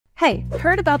Hey,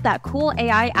 heard about that cool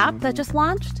AI app that just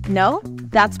launched? No?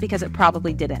 That's because it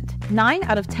probably didn't. 9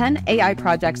 out of 10 AI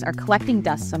projects are collecting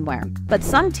dust somewhere, but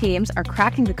some teams are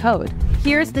cracking the code.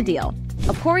 Here's the deal.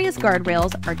 Aporia's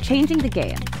guardrails are changing the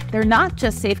game. They're not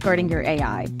just safeguarding your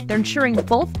AI, they're ensuring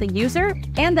both the user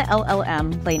and the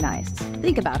LLM play nice.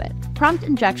 Think about it. Prompt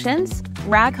injections,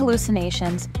 RAG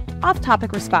hallucinations,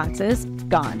 off-topic responses,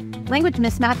 gone. Language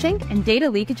mismatching and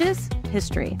data leakages,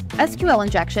 history. SQL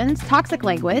injections, toxic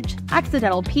language,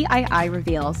 accidental PII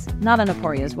reveals, not on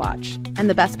Aporia's watch. And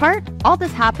the best part? All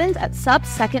this happens at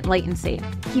sub-second latency,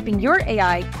 keeping your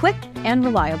AI quick and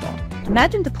reliable.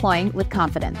 Imagine deploying with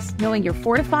confidence, knowing you're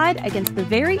fortified against the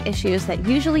very issues that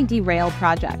usually derail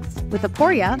projects. With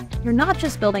Aporia, you're not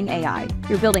just building AI,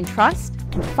 you're building trust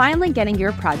and finally getting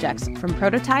your projects from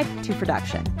prototype to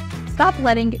production. Stop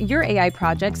letting your AI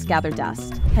projects gather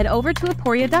dust. Head over to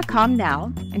aporia.com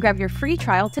now and grab your free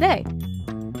trial today.